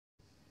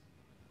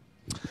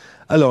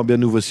Alors, bien,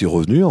 nous voici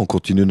revenus. On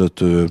continue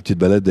notre petite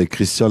balade avec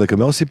Christian à la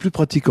caméra. C'est plus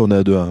pratique quand on est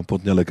à deux pour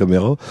tenir la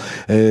caméra.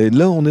 Et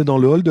là, on est dans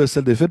le hall de la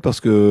salle des fêtes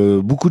parce que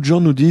beaucoup de gens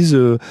nous disent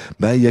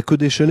il y a que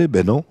des chalets.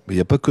 Ben non, il n'y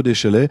a pas que des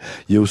chalets.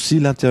 Il y a aussi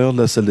l'intérieur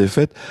de la salle des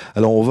fêtes.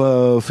 Alors, on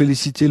va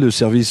féliciter le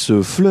service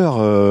fleurs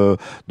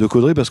de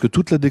Caudry parce que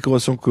toute la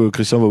décoration que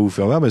Christian va vous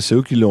faire voir, c'est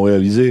eux qui l'ont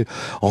réalisé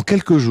en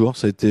quelques jours.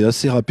 Ça a été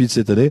assez rapide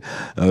cette année.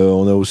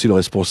 On a aussi le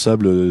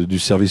responsable du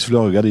service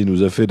fleurs. Regardez, il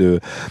nous a fait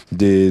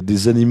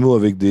des animaux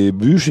avec des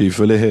bûches et il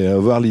fallait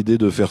avoir l'idée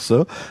de faire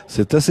ça.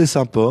 C'est assez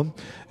sympa.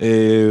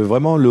 Et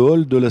vraiment, le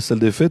hall de la salle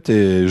des fêtes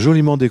est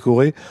joliment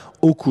décoré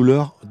aux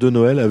couleurs de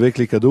Noël avec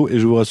les cadeaux. Et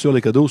je vous rassure,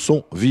 les cadeaux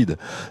sont vides.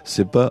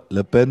 C'est pas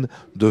la peine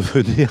de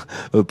venir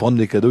prendre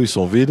les cadeaux, ils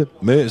sont vides.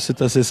 Mais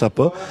c'est assez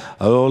sympa.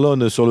 Alors là, on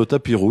est sur le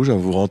tapis rouge.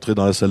 Vous rentrez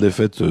dans la salle des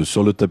fêtes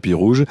sur le tapis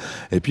rouge.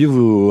 Et puis,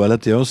 à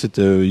l'intérieur, c'est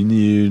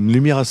une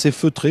lumière assez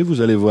feutrée,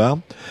 vous allez voir.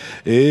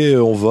 Et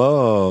on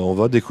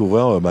va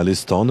découvrir les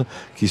stands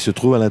qui se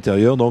trouvent à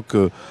l'intérieur. Donc,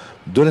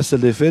 de la salle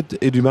des fêtes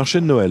et du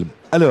marché de Noël.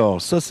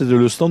 Alors, ça, c'est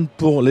le stand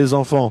pour les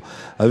enfants,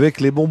 avec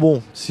les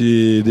bonbons.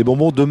 C'est des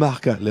bonbons de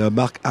marque, la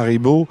marque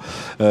Haribo.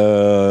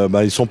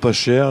 Ils sont pas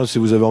chers. Si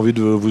vous avez envie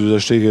de vous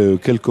acheter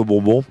quelques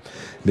bonbons,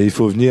 mais il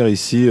faut venir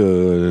ici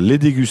les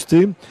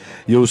déguster.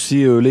 Il y a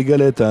aussi les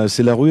galettes.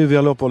 C'est la ruée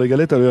vers l'or pour les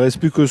galettes. Alors, il ne reste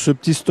plus que ce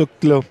petit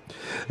stock-là.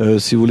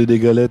 Si vous voulez des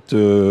galettes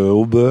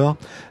au beurre,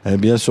 eh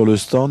bien sur le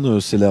stand,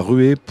 c'est la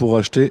ruée pour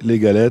acheter les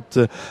galettes.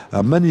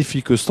 Un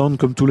magnifique stand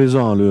comme tous les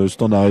ans. Le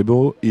stand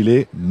Haribo, il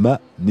est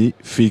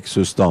magnifique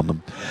ce stand.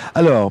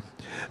 Alors,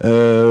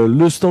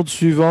 le stand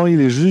suivant,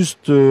 il est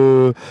juste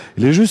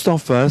en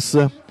face.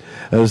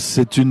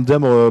 C'est une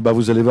dame,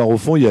 vous allez voir au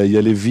fond, il y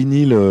a les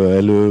vinyles,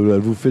 elle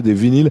vous fait des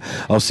vinyles.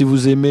 Alors si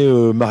vous aimez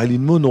Marilyn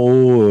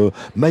Monroe,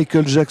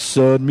 Michael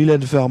Jackson,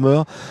 Mylène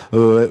Farmer,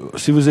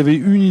 si vous avez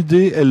une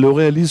idée, elle le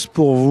réalise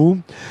pour vous.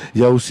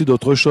 Il y a aussi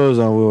d'autres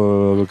choses,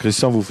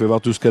 Christian vous fait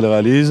voir tout ce qu'elle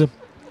réalise.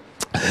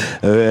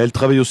 Elle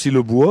travaille aussi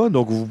le bois,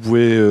 donc vous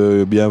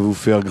pouvez bien vous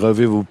faire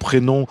graver vos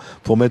prénoms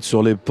pour mettre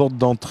sur les portes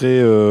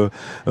d'entrée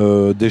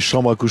des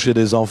chambres à coucher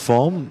des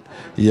enfants.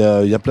 Il y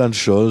a plein de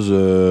choses,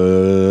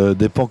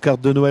 des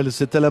pancartes de Noël,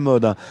 c'est à la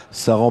mode.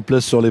 Ça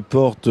remplace sur les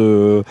portes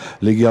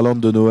les guirlandes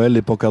de Noël,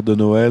 les pancartes de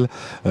Noël.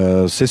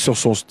 C'est sur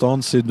son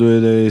stand, c'est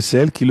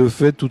elle qui le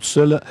fait toute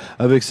seule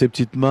avec ses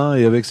petites mains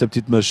et avec sa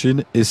petite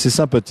machine, et c'est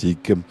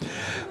sympathique.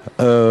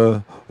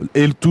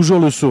 Et toujours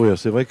le sourire,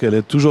 c'est vrai qu'elle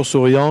est toujours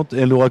souriante et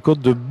elle nous raconte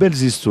de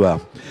belles histoires.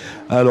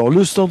 Alors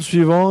le stand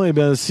suivant,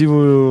 si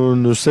vous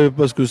ne savez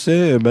pas ce que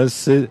c'est,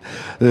 c'est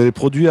les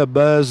produits à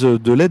base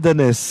de lait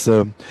d'ânesse.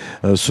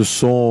 Ce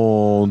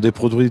sont des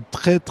produits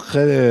très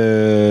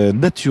très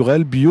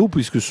naturels, bio,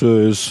 puisque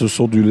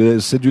c'est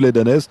du lait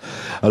d'ânesse.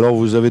 Alors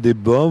vous avez des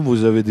baumes,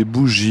 vous avez des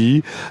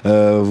bougies,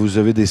 vous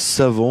avez des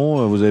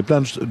savons, vous avez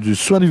plein de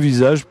soins du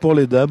visage pour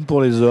les dames,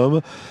 pour les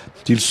hommes.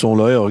 Ils sont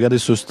là et regardez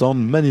ce stand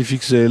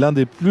magnifique, c'est l'un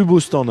des plus beaux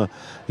stands,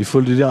 il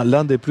faut le dire,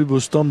 l'un des plus beaux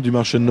stands du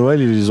marché de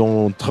Noël. Ils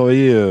ont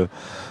travaillé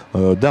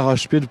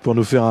d'arrache-pied pour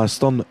nous faire un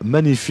stand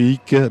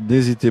magnifique.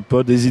 N'hésitez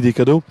pas, des idées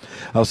cadeaux.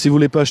 Alors si vous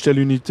voulez pas acheter à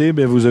l'unité,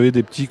 vous avez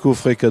des petits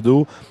coffrets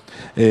cadeaux.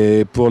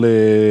 Et pour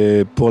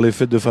les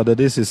fêtes de fin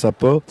d'année, c'est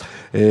sympa.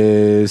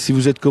 Et si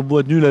vous êtes comme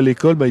moi nul à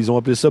l'école, ils ont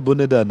appelé ça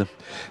bonnet d'âne.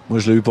 Moi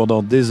je l'ai eu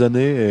pendant des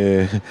années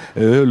et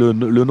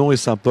le nom est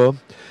sympa.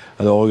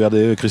 Alors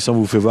regardez, Christian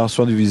vous fait voir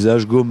soin du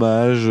visage,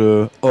 gommage,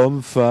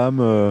 homme,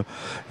 femme.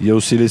 Il y a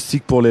aussi les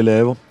sticks pour les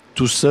lèvres.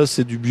 Tout ça,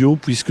 c'est du bio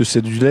puisque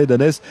c'est du lait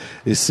d'ânesse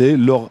et c'est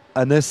leur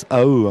ânesse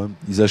à eux.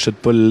 Ils n'achètent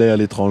pas le lait à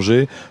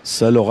l'étranger,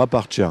 ça leur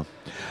appartient.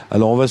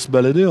 Alors on va se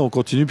balader, on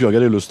continue, puis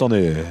regardez, le stand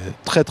est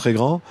très très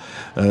grand.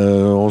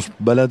 On se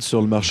balade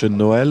sur le marché de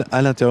Noël.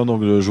 À l'intérieur,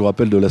 donc, je vous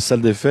rappelle, de la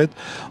salle des fêtes.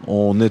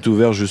 On est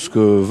ouvert jusqu'à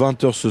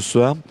 20h ce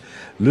soir.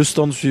 Le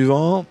stand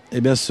suivant,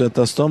 c'est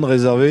un stand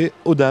réservé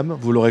aux dames,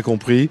 vous l'aurez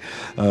compris.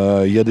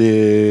 Il y a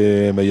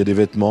des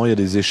vêtements, il y a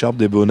des écharpes,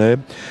 des bonnets,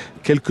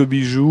 quelques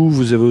bijoux.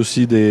 Vous avez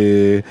aussi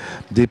des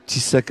petits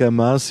sacs à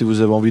main. Si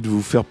vous avez envie de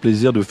vous faire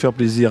plaisir, de faire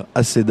plaisir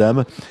à ces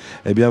dames,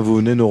 vous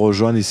venez nous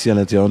rejoindre ici à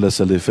l'intérieur de la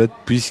salle des fêtes,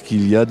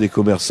 puisqu'il y a des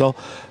commerçants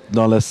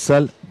dans la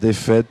salle des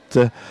fêtes.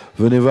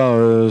 Venez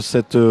voir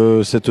cette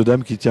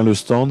dame qui tient le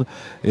stand.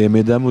 Et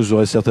mesdames, vous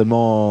aurez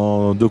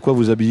certainement de quoi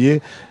vous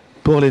habiller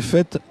pour les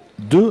fêtes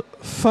de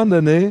fin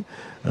d'année.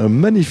 Un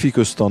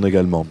magnifique stand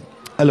également.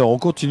 Alors on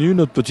continue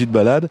notre petite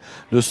balade.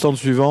 Le stand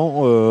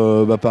suivant,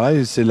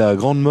 pareil, c'est la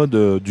grande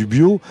mode du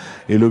bio.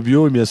 Et le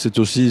bio, c'est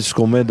aussi ce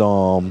qu'on met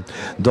dans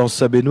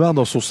sa baignoire,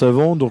 dans son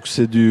savon. Donc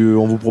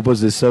on vous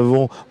propose des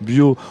savons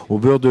bio au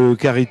beurre de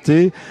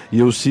karité. Il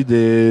y a aussi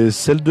des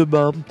sels de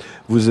bain.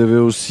 Vous avez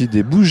aussi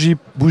des bougies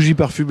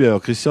parfumées.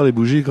 Alors Christian, les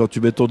bougies, quand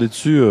tu mets ton nez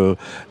dessus,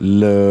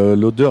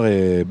 l'odeur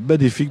est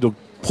magnifique. Donc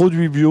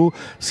produits bio,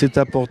 c'est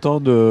important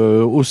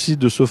aussi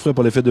de s'offrir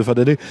pour les fêtes de fin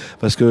d'année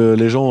parce que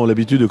les gens ont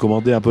l'habitude de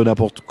commander un peu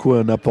n'importe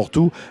quoi, n'importe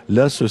où.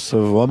 Là, ce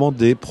sont vraiment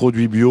des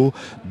produits bio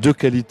de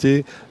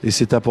qualité et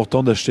c'est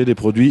important d'acheter des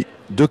produits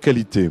de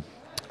qualité.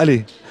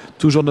 Allez,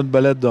 toujours notre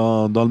balade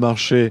dans le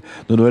marché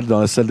de Noël, dans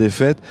la salle des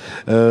fêtes.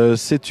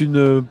 C'est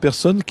une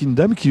personne, une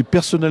dame qui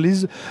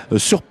personnalise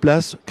sur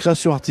place,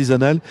 création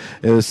artisanale.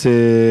 Vous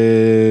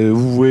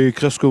pouvez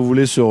écrire ce que vous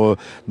voulez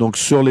donc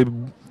sur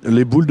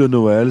les boules de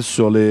Noël,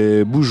 sur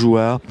les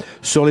bougeoirs,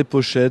 sur les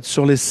pochettes,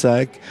 sur les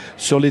sacs,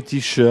 sur les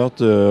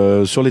t-shirts,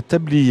 sur les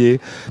tabliers.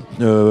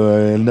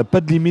 Elle n'a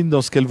pas de limite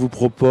dans ce qu'elle vous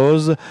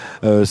propose.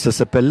 Ça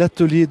s'appelle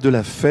l'atelier de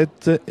la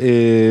fête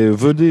et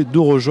venez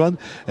nous rejoindre.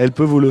 Elle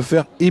peut vous le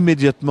faire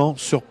immédiatement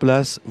sur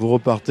place. Vous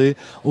repartez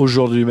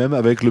aujourd'hui même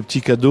avec le petit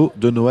cadeau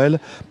de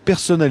Noël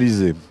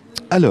personnalisé.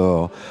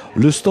 Alors,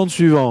 le stand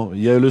suivant,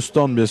 il y a le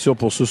stand bien sûr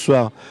pour ce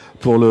soir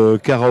pour le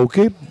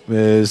karaoké,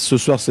 mais ce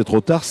soir c'est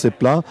trop tard, c'est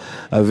plein,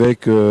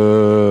 avec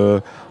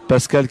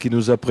Pascal qui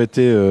nous a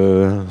prêté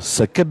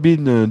sa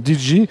cabine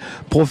DJ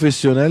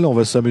professionnelle. On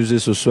va s'amuser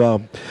ce soir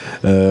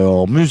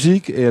en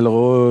musique et elle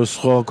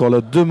sera encore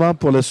là demain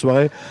pour la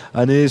soirée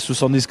années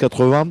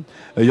 70-80.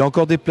 Il y a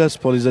encore des places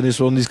pour les années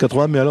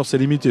 70-80, mais alors c'est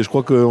limité. Je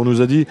crois qu'on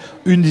nous a dit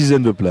une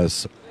dizaine de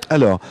places.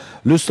 Alors,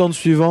 le stand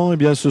suivant, eh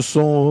bien, ce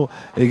sont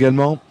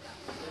également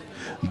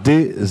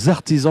des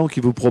artisans qui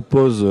vous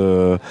proposent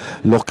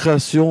leur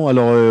création.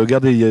 Alors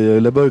regardez,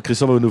 là-bas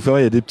Christian va nous faire,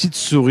 il y a des petites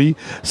souris,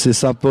 c'est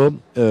sympa.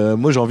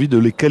 Moi j'ai envie de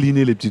les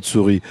câliner, les petites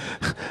souris.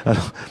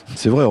 Alors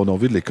c'est vrai, on a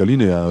envie de les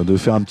câliner, hein, de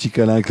faire un petit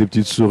câlin avec les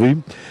petites souris.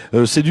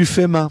 C'est du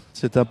fait main,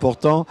 c'est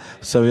important,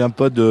 ça vient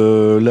pas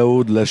de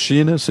là-haut de la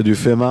Chine, c'est du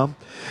fait main.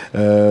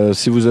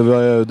 Si vous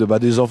avez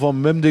des enfants,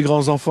 même des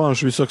grands enfants, hein, je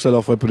suis sûr que ça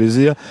leur ferait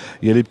plaisir.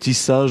 Il y a les petits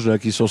singes là,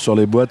 qui sont sur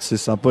les boîtes, c'est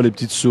sympa, les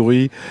petites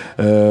souris,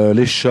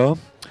 les chats.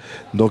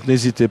 Donc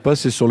n'hésitez pas,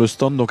 c'est sur le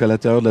stand, donc à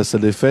l'intérieur de la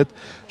salle des fêtes.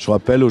 Je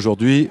rappelle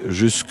aujourd'hui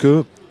jusque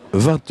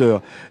 20h.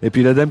 Et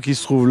puis la dame qui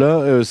se trouve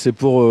là, c'est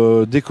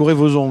pour décorer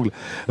vos ongles.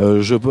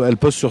 Elle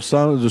pose sur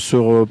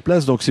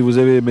place. Donc si vous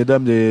avez,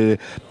 mesdames, des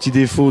petits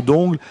défauts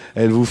d'ongles,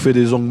 elle vous fait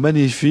des ongles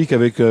magnifiques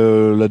avec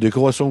la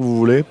décoration que vous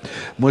voulez.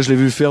 Moi, je l'ai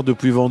vu faire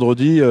depuis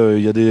vendredi.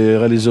 Il y a des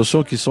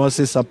réalisations qui sont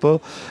assez sympas.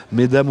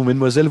 Mesdames ou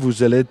mesdemoiselles,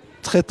 vous allez être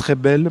très très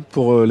belle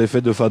pour les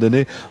fêtes de fin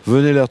d'année.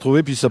 Venez la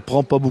retrouver, puis ça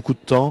prend pas beaucoup de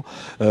temps.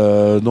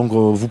 Donc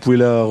vous pouvez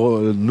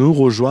nous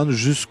rejoindre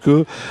jusque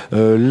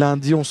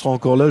lundi. On sera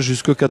encore là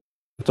jusque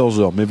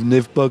 14h. Mais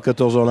venez pas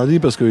 14h lundi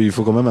parce qu'il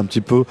faut quand même un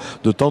petit peu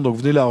de temps. Donc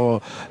venez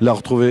la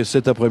retrouver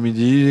cet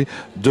après-midi,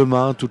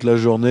 demain toute la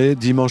journée,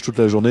 dimanche toute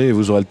la journée, et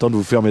vous aurez le temps de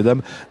vous faire,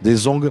 mesdames,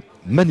 des ongles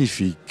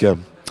magnifiques.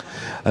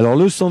 Alors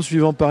le stand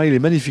suivant, pareil, il est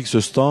magnifique ce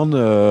stand,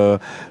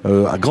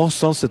 un grand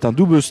stand, c'est un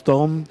double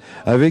stand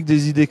avec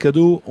des idées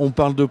cadeaux. On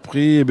parle de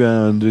prix, eh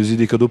bien des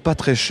idées cadeaux pas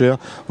très chères.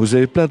 Vous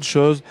avez plein de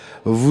choses.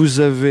 Vous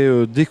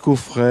avez des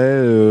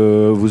coffrets,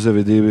 vous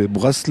avez des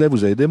bracelets,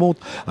 vous avez des montres.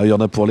 Alors, il y en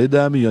a pour les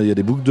dames, il y a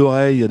des boucles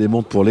d'oreilles, il y a des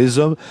montres pour les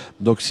hommes.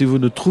 Donc si vous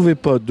ne trouvez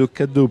pas de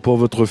cadeaux pour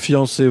votre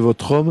fiancé,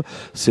 votre homme,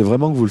 c'est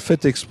vraiment que vous le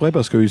faites exprès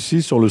parce que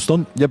ici sur le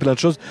stand, il y a plein de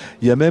choses.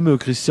 Il y a même,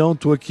 Christian,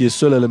 toi qui es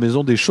seul à la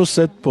maison, des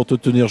chaussettes pour te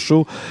tenir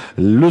chaud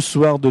le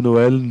soir de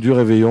Noël, du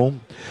réveillon.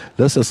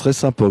 Là, ça serait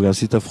sympa, hein,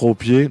 si t'as froid aux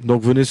pieds.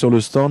 Donc, venez sur le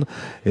stand.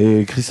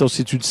 Et Christian,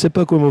 si tu ne sais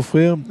pas quoi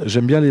m'offrir,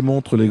 j'aime bien les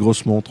montres, les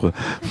grosses montres.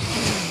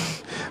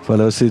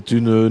 Voilà, c'est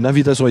une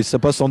invitation. Et ça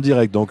passe en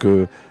direct. Donc,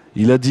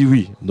 il a dit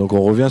oui. Donc,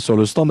 on revient sur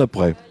le stand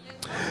après.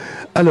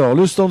 Alors,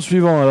 le stand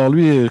suivant, alors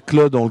lui,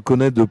 Claude, on le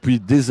connaît depuis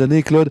des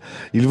années, Claude,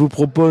 il vous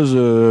propose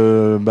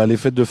les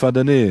fêtes de fin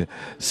d'année,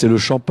 c'est le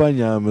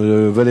champagne, hein,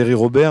 Valérie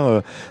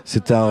Robert,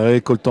 c'est un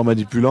récoltant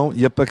manipulant, il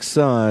n'y a pas que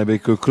ça hein,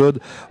 avec Claude,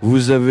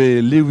 vous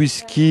avez les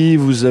whisky,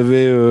 vous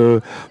avez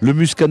le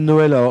muscat de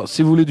Noël, alors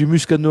si vous voulez du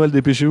muscat de Noël,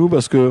 dépêchez-vous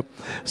parce que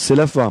c'est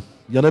la fin,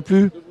 il n'y en a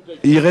plus.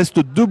 Il reste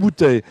 2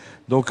 bouteilles.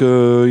 Donc,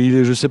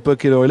 je ne sais pas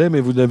quelle heure il est,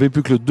 mais vous n'avez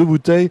plus que 2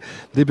 bouteilles.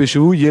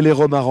 Dépêchez-vous. Il y a les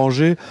rhums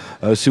arrangés.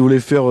 Si vous voulez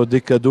faire des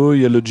cadeaux,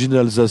 il y a le gin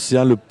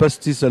alsacien, le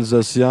pastis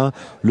alsacien,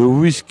 le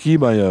whisky.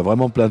 Il y a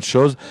vraiment plein de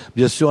choses.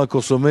 Bien sûr, à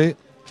consommer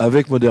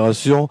avec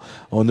modération.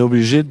 On est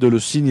obligé de le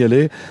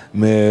signaler.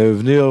 Mais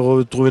venez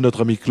retrouver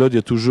notre ami Claude. Il y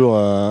a toujours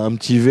un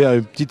petit verre,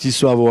 une petite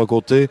histoire à vous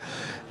raconter.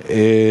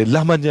 Et de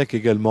l'armagnac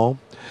également.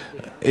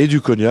 Et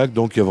du cognac,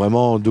 donc il y a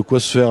vraiment de quoi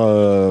se faire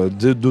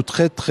de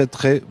très très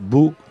très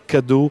beaux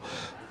cadeaux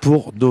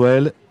pour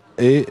Noël.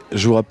 Et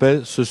je vous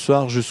rappelle, ce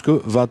soir jusqu'à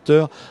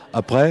 20h,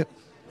 après,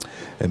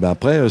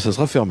 ça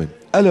sera fermé.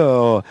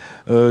 Alors,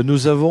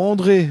 nous avons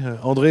André.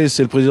 André,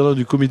 c'est le président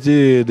du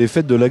comité des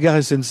fêtes de la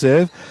gare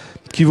SNCF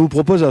qui vous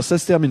propose, alors ça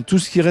se termine, tout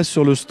ce qui reste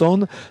sur le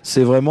stand,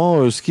 c'est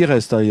vraiment ce qui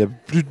reste, hein. Il n'y a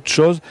plus de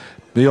choses.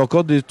 Mais il y a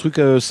encore des trucs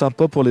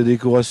sympas pour les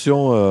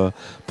décorations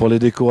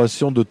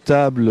de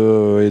table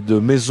et de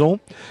maison.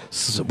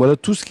 Voilà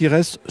tout ce qui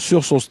reste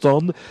sur son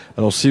stand.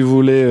 Alors si vous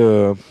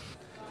voulez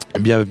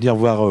bien venir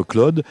voir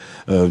Claude,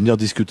 venir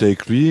discuter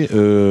avec lui.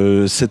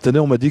 Cette année,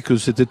 on m'a dit que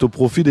c'était au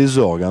profit des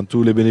orgues. Hein.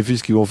 Tous les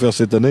bénéfices qu'ils vont faire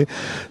cette année,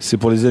 c'est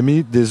pour les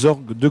amis des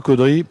orgues de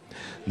caudry.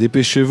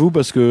 Dépêchez-vous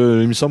parce que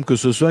il me semble que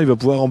ce soir, il va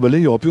pouvoir emballer.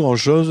 Il n'y aura plus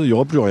grand-chose, il n'y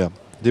aura plus rien.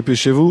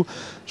 Dépêchez-vous.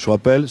 Je vous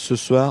rappelle, ce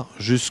soir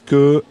jusque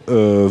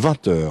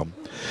 20h.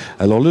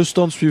 Alors le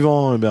stand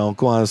suivant, eh bien,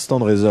 encore un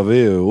stand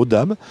réservé aux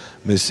dames,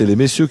 mais c'est les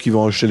messieurs qui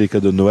vont acheter les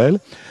cadeaux de Noël.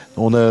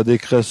 On a des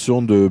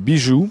créations de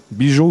bijoux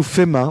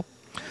faits main.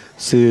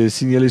 C'est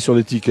signalé sur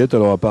l'étiquette,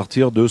 alors à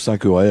partir de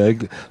 5 euros,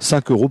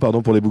 5 euros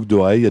pardon, pour les boucles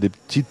d'oreilles. Il y a des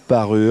petites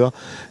parures,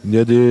 il y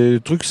a des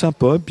trucs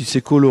sympas, puis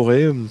c'est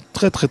coloré,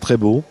 très très très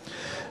beau.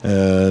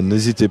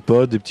 N'hésitez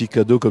pas, des petits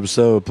cadeaux comme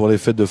ça pour les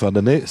fêtes de fin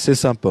d'année, c'est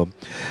sympa.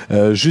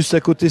 Juste à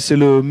côté, c'est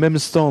le même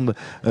stand,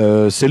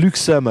 c'est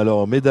Luxam.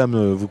 Alors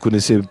mesdames, vous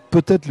connaissez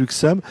peut-être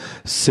Luxam,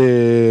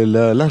 c'est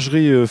la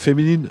lingerie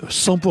féminine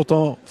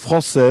 100%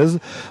 française.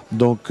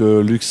 Donc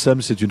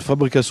Luxam, c'est une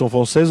fabrication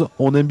française.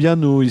 On aime bien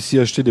nous ici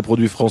acheter des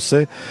produits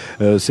français,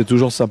 c'est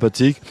toujours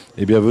sympathique.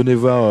 Eh bien venez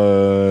voir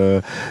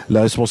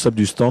la responsable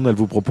du stand, elle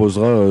vous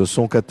proposera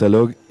son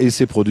catalogue et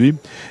ses produits.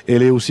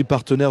 Elle est aussi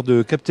partenaire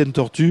de Captain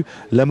Tortue,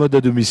 la mode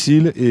à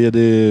domicile, et il y a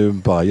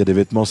des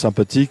vêtements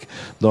sympathiques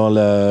dans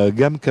la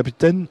gamme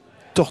Capitaine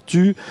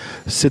Tortue.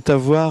 C'est à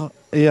voir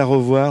et à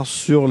revoir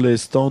sur les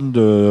stands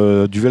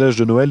du village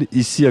de Noël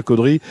ici à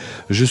Caudry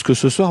jusque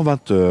ce soir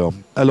 20h.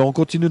 Alors on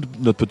continue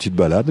notre petite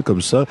balade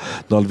comme ça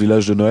dans le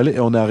village de Noël et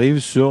on arrive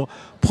sur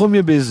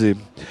Premier Baiser.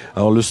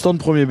 Alors le stand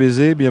Premier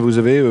Baiser, eh bien vous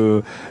avez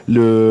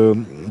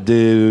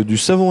du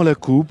savon à la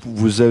coupe,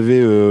 vous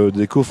avez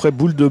des coffrets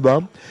boules de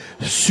bain,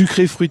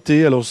 sucré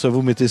fruité. Alors ça,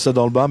 vous mettez ça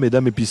dans le bain,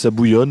 mesdames, et puis ça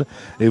bouillonne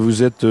et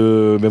vous êtes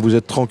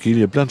tranquille. Il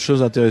y a plein de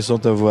choses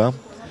intéressantes à voir.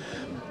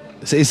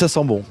 Et ça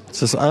sent bon.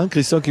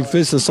 Christian qui me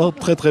fait, ça sent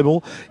très très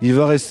bon. Il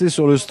va rester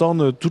sur le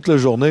stand toute la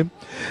journée.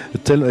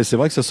 Et c'est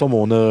vrai que ça sent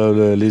bon. On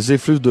a les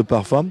effluves de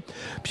parfum.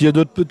 Puis il y a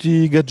d'autres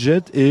petits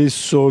gadgets. Et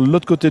sur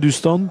l'autre côté du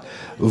stand,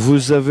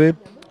 vous avez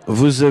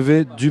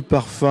du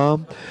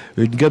parfum,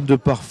 une gamme de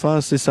parfums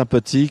assez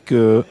sympathique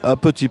à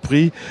petit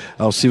prix.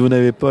 Alors si vous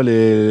n'avez pas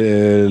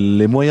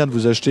les moyens de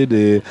vous acheter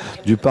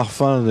du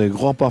parfum, des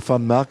grands parfums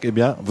de marque, eh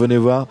bien venez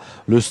voir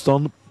le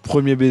stand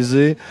Premier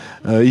Baiser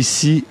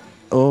ici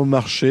au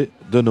marché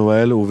de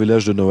Noël, au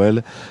village de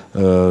Noël.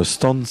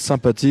 Stand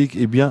sympathique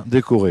et bien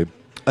décoré.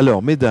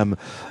 Alors, mesdames,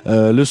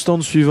 le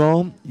stand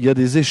suivant, il y a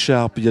des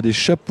écharpes, il y a des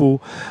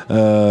chapeaux,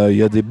 il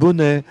y a des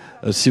bonnets.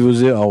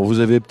 Alors vous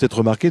avez peut-être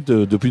remarqué,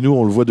 depuis nous,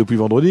 on le voit depuis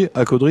vendredi,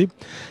 à Caudry,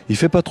 il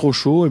fait pas trop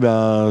chaud. Et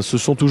ben, ce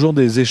sont toujours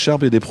des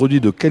écharpes et des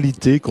produits de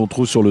qualité qu'on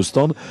trouve sur le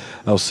stand.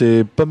 Alors,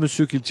 c'est pas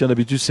monsieur qui le tient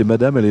d'habitude, c'est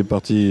madame. Elle est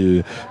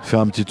partie faire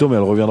un petit tour, mais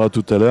elle reviendra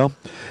tout à l'heure.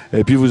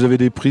 Et puis, vous avez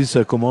des prix,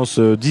 ça commence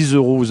 10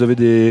 euros. Vous avez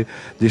des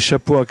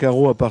chapeaux à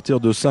carreaux à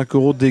partir de 5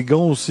 euros. Des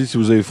gants aussi, si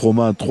vous avez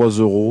froment, à 3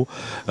 euros.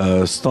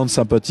 Stand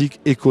sympathique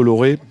et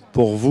coloré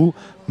pour vous,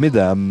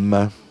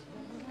 mesdames.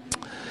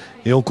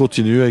 Et on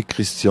continue avec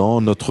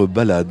Christian, notre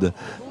balade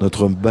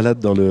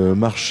dans le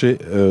marché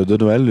de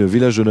Noël, le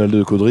village de Noël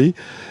de Caudry,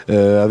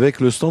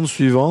 avec le stand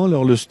suivant.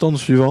 Alors le stand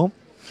suivant,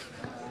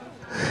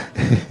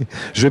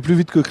 je vais plus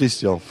vite que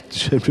Christian.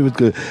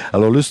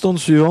 Alors le stand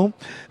suivant,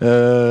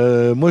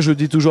 moi je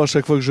dis toujours à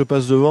chaque fois que je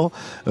passe devant,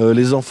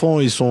 les enfants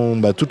ils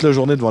sont toute la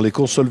journée devant les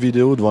consoles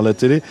vidéo, devant la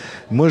télé.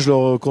 Moi je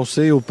leur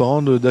conseille aux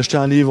parents d'acheter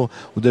un livre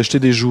ou d'acheter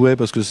des jouets,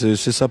 parce que c'est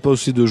sympa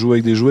aussi de jouer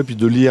avec des jouets puis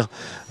de lire.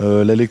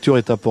 La lecture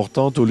est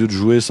importante au lieu de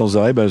jouer sans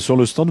arrêt. Sur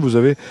le stand vous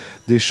avez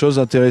des choses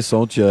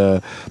intéressantes.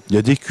 Il y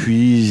a des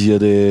quiz,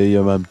 il y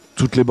a même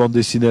toutes les bandes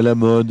dessinées à la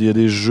mode, il y a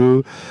des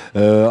jeux.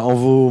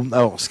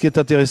 Alors, ce qui est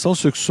intéressant,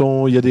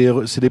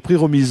 c'est des prix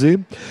remisés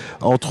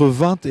entre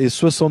 20 et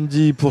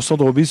 70%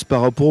 de remise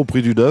par rapport au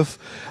prix du neuf.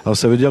 Alors,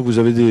 ça veut dire que vous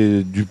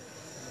avez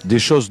des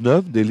choses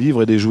neuves, des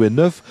livres et des jouets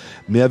neufs,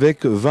 mais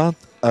avec 20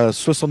 à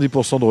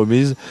 70% de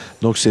remise.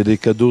 Donc, c'est des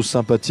cadeaux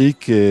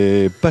sympathiques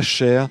et pas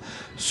chers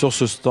sur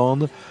ce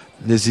stand.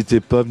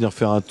 N'hésitez pas à venir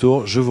faire un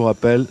tour. Je vous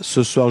rappelle,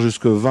 ce soir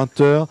jusqu'à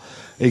 20h.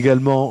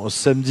 Également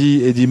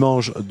samedi et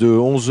dimanche de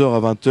 11h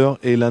à 20h.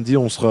 Et lundi,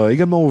 on sera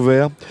également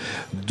ouvert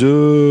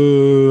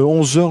de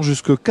 11h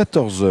jusqu'à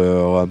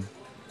 14h.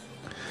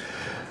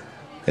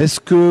 Est-ce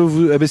que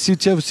vous,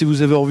 si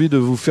vous avez envie de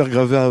vous faire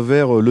graver un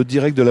verre le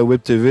direct de la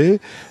Web TV,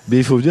 mais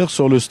il faut venir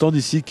sur le stand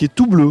ici qui est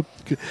tout bleu.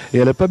 Et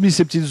elle n'a pas mis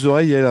ses petites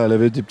oreilles, elle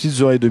avait des petites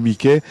oreilles de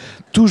Mickey,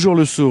 toujours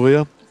le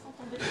sourire.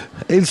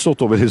 Et ils sont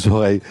tombés les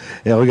oreilles.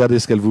 Et regardez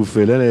ce qu'elle vous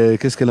fait là.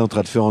 Qu'est-ce qu'elle est en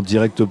train de faire en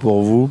direct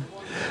pour vous?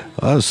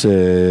 Ah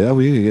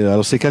oui.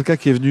 Alors c'est quelqu'un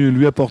qui est venu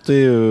lui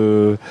apporter,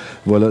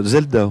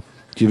 Zelda,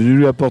 qui est venu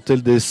lui apporter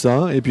le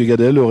dessin. Et puis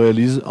regardez, elle le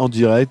réalise en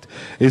direct.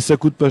 Et ça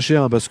coûte pas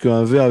cher, parce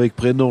qu'un verre avec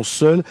prénom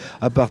seul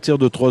à partir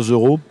de 3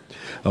 euros.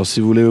 Alors si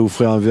vous voulez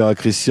offrir un verre à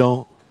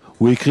Christian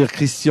ou écrire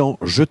Christian,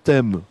 je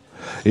t'aime,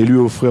 et lui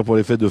offrir pour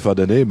les fêtes de fin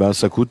d'année,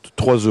 ça coûte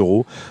 3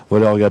 euros.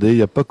 Voilà, regardez, il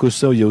n'y a pas que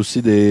ça, il y a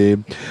aussi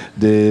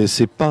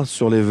ces peints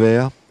sur les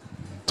verres,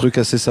 truc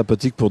assez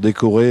sympathique pour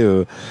décorer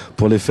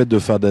pour les fêtes de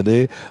fin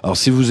d'année. Alors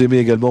si vous aimez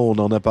également, on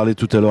en a parlé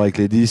tout à l'heure avec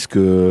les disques,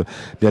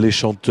 bien les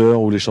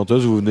chanteurs ou les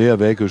chanteuses, vous venez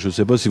avec, je ne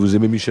sais pas si vous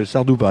aimez Michel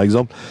Sardou par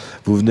exemple,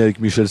 vous venez avec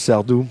Michel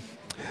Sardou.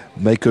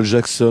 Michael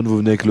Jackson, vous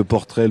venez avec le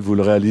portrait, elle vous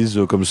le réalise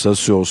comme ça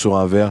sur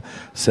un verre.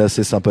 C'est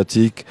assez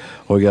sympathique,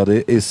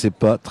 regardez, et c'est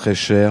pas très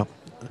cher.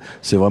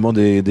 C'est vraiment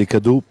des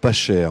cadeaux pas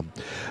chers.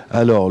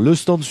 Alors, le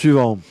stand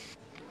suivant,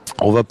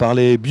 On va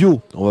parler bio,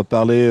 on va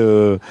parler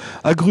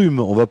agrumes,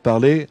 on va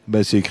parler,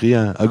 ben c'est écrit,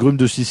 hein, agrumes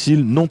de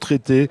Sicile non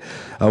traités.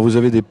 Alors vous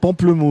avez des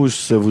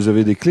pamplemousses, vous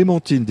avez des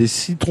clémentines, des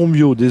citrons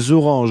bio, des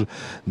oranges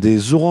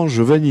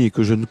vanille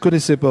que je ne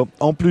connaissais pas.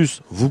 En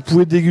plus, vous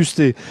pouvez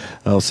déguster.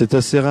 Alors c'est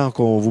assez rare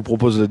qu'on vous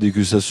propose la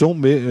dégustation,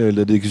 mais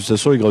la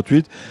dégustation est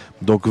gratuite.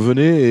 Donc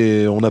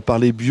venez, et on a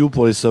parlé bio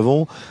pour les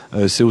savons.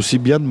 C'est aussi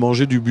bien de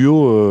manger du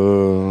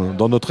bio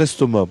dans notre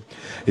estomac.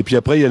 Et puis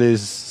après, il y a les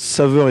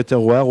saveurs et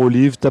terroirs,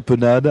 olives,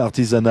 tapenade,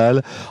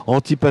 artisanale,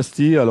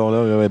 antipasti. Alors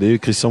là, regardez,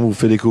 Christian vous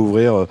fait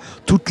découvrir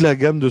toute la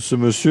gamme de ce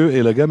monsieur,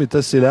 et la gamme est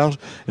assez large.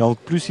 Et en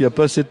plus, il n'y a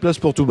pas assez de place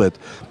pour tout mettre.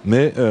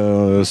 Mais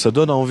ça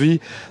donne envie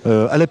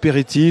à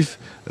l'apéritif.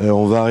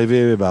 On va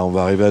arriver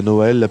à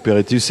Noël.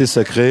 L'apéritif, c'est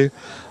sacré.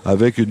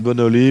 Avec une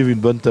bonne olive, une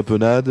bonne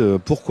tapenade,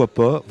 pourquoi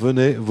pas,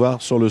 venez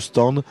voir sur le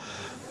stand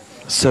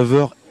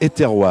saveur et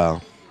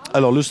terroir.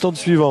 Alors le stand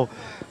suivant,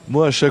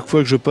 moi à chaque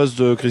fois que je passe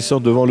de Christian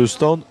devant le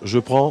stand, je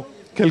prends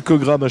quelques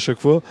grammes à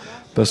chaque fois,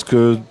 parce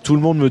que tout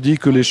le monde me dit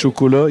que les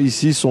chocolats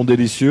ici sont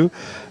délicieux.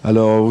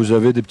 Alors vous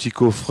avez des petits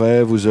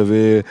coffrets, vous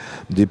avez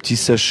des petits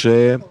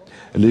sachets,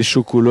 les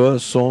chocolats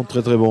sont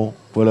très très bons.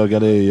 Voilà,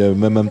 regardez, il y a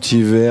même un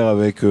petit verre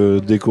avec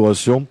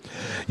décoration.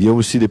 Il y a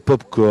aussi des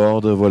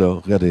pop-corns, voilà,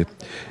 regardez.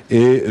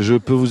 Et je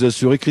peux vous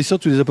assurer, Christian,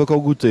 tu les as pas encore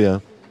goûtés, hein.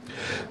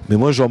 Mais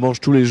moi, j'en mange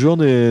tous les jours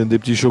des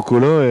petits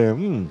chocolats et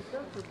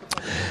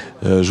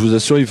je vous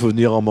assure, il faut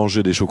venir en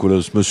manger des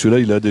chocolats. Ce monsieur-là,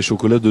 il a des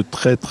chocolats de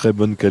très très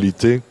bonne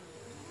qualité.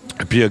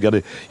 Et puis,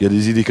 regardez, il y a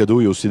des idées cadeaux,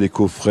 il y a aussi des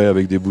coffrets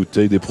avec des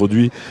bouteilles, des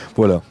produits.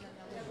 Voilà.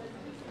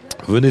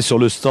 Venez sur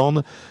le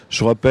stand,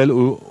 je rappelle,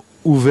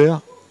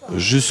 ouvert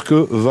jusque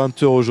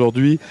 20 h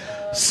aujourd'hui,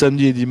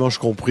 samedi et dimanche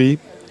compris.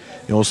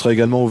 Et on sera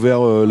également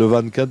ouvert le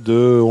 24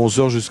 de 11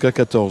 h jusqu'à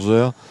 14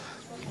 h.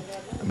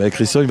 Mais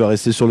Christian, il va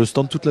rester sur le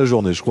stand toute la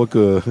journée. Je crois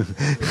que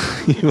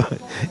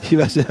il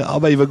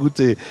va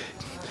goûter.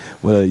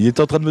 Voilà, il est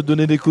en train de me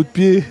donner des coups de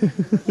pied.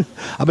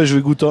 Ah ben je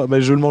vais goûter,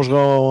 ben je le mangerai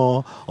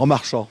en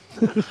marchant.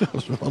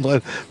 Je prendrai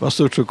un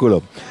morceau de chocolat.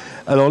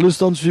 Alors le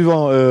stand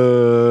suivant,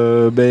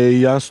 il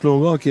y a un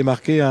slogan qui est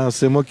marqué, hein,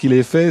 c'est moi qui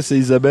l'ai fait, c'est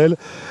Isabelle.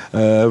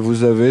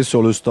 Vous avez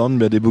sur le stand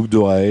des boucles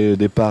d'oreilles,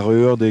 des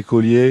parures, des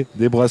colliers,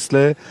 des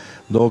bracelets.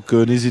 Donc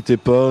n'hésitez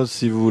pas,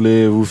 si vous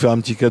voulez vous faire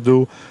un petit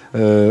cadeau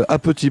à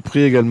petit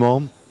prix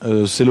également.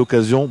 C'est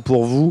l'occasion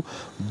pour vous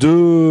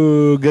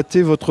de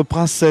gâter votre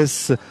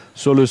princesse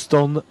sur le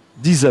stand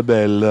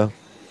d'Isabelle.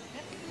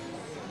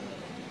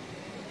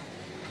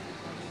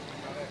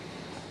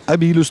 Ah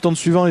oui, le stand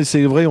suivant, et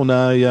c'est vrai,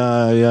 il y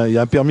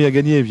a un permis à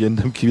gagner, il y a une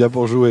dame qui vient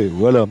pour jouer,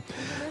 voilà.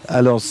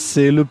 Alors,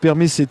 c'est le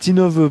permis, c'est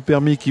Innove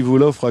Permis qui vous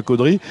l'offre à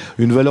Caudry,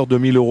 une valeur de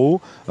 1 000 €.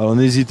 Alors,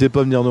 n'hésitez pas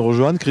à venir nous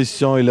rejoindre.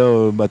 Christian est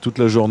là toute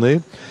la journée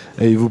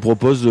et il vous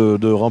propose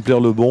de remplir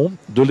le bon,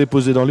 de les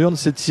poser dans l'urne.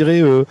 C'est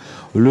tiré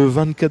le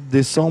 24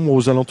 décembre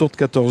aux alentours de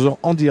 14 h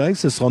en direct.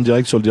 Ça sera en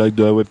direct sur le direct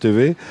de la Web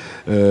TV.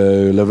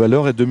 La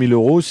valeur est de 1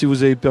 000 €. Si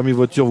vous avez le permis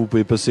voiture, vous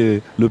pouvez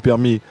passer le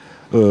permis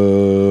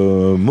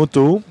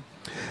moto.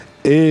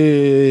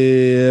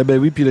 Et ben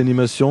oui, puis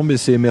l'animation, mais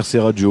c'est MRC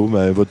Radio,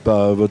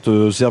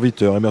 votre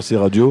serviteur MRC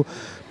Radio.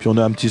 Puis on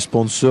a un petit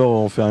sponsor,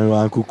 on fait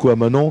un coucou à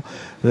Manon.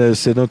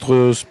 C'est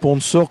notre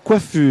sponsor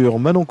coiffure,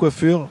 Manon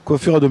coiffure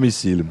à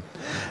domicile.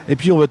 Et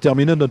puis on va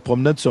terminer notre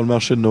promenade sur le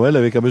marché de Noël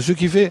avec un monsieur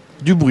qui fait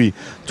du bruit.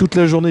 Toute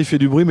la journée il fait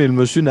du bruit, mais le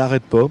monsieur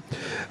n'arrête pas.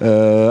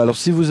 Alors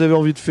si vous avez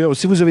envie de faire,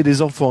 si vous avez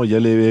des enfants, il y a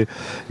les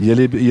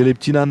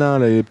petits nanas,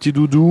 là, les petits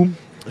doudous.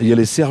 Il y a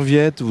les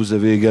serviettes, vous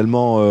avez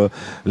également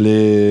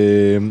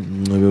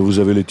vous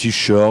avez les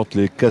t-shirts,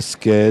 les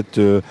casquettes,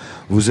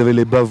 vous avez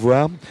les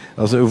bavoirs.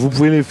 Alors, vous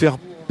pouvez les faire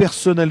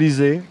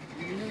personnaliser.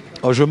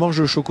 Alors, je mange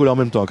le chocolat en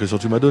même temps, Christian,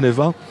 tu m'as donné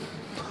 20.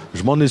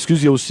 Je m'en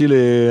excuse, il y a aussi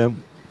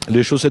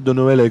les chaussettes de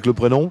Noël avec le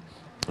prénom.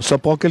 Ça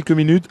prend quelques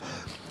minutes.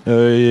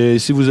 Et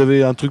si vous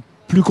avez un truc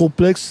plus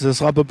complexe, ça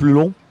sera un peu plus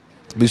long.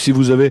 Mais si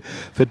vous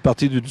faites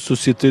partie d'une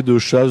société de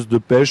chasse, de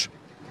pêche,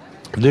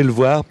 venez le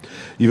voir,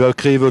 il va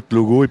créer votre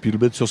logo et puis le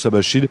mettre sur sa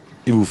machine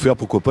et vous faire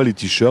pourquoi pas les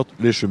t-shirts,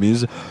 les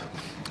chemises.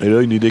 Et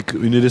là une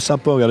idée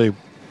sympa, regardez.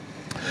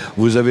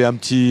 Vous avez un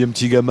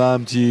petit gamin, un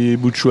petit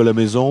bout de chou à la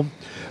maison,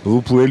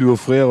 vous pouvez lui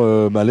offrir,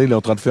 là il est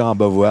en train de faire un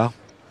bavoir.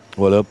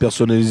 Voilà,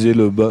 personnaliser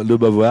le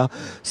bavoir.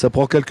 Ça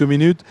prend quelques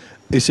minutes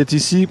et c'est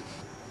ici,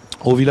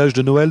 au village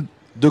de Noël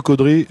de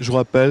Caudry, je vous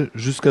rappelle,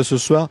 jusqu'à ce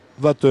soir,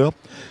 20 h.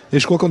 Et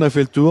je crois qu'on a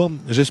fait le tour.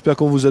 J'espère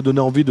qu'on vous a donné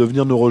envie de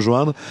venir nous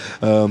rejoindre.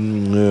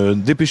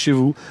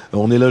 Dépêchez-vous.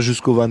 On est là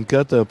jusqu'au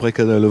 24, après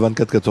le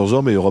 24 14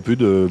 h, mais il n'y aura plus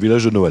de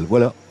village de Noël.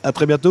 Voilà. À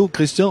très bientôt.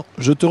 Christian,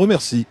 je te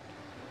remercie.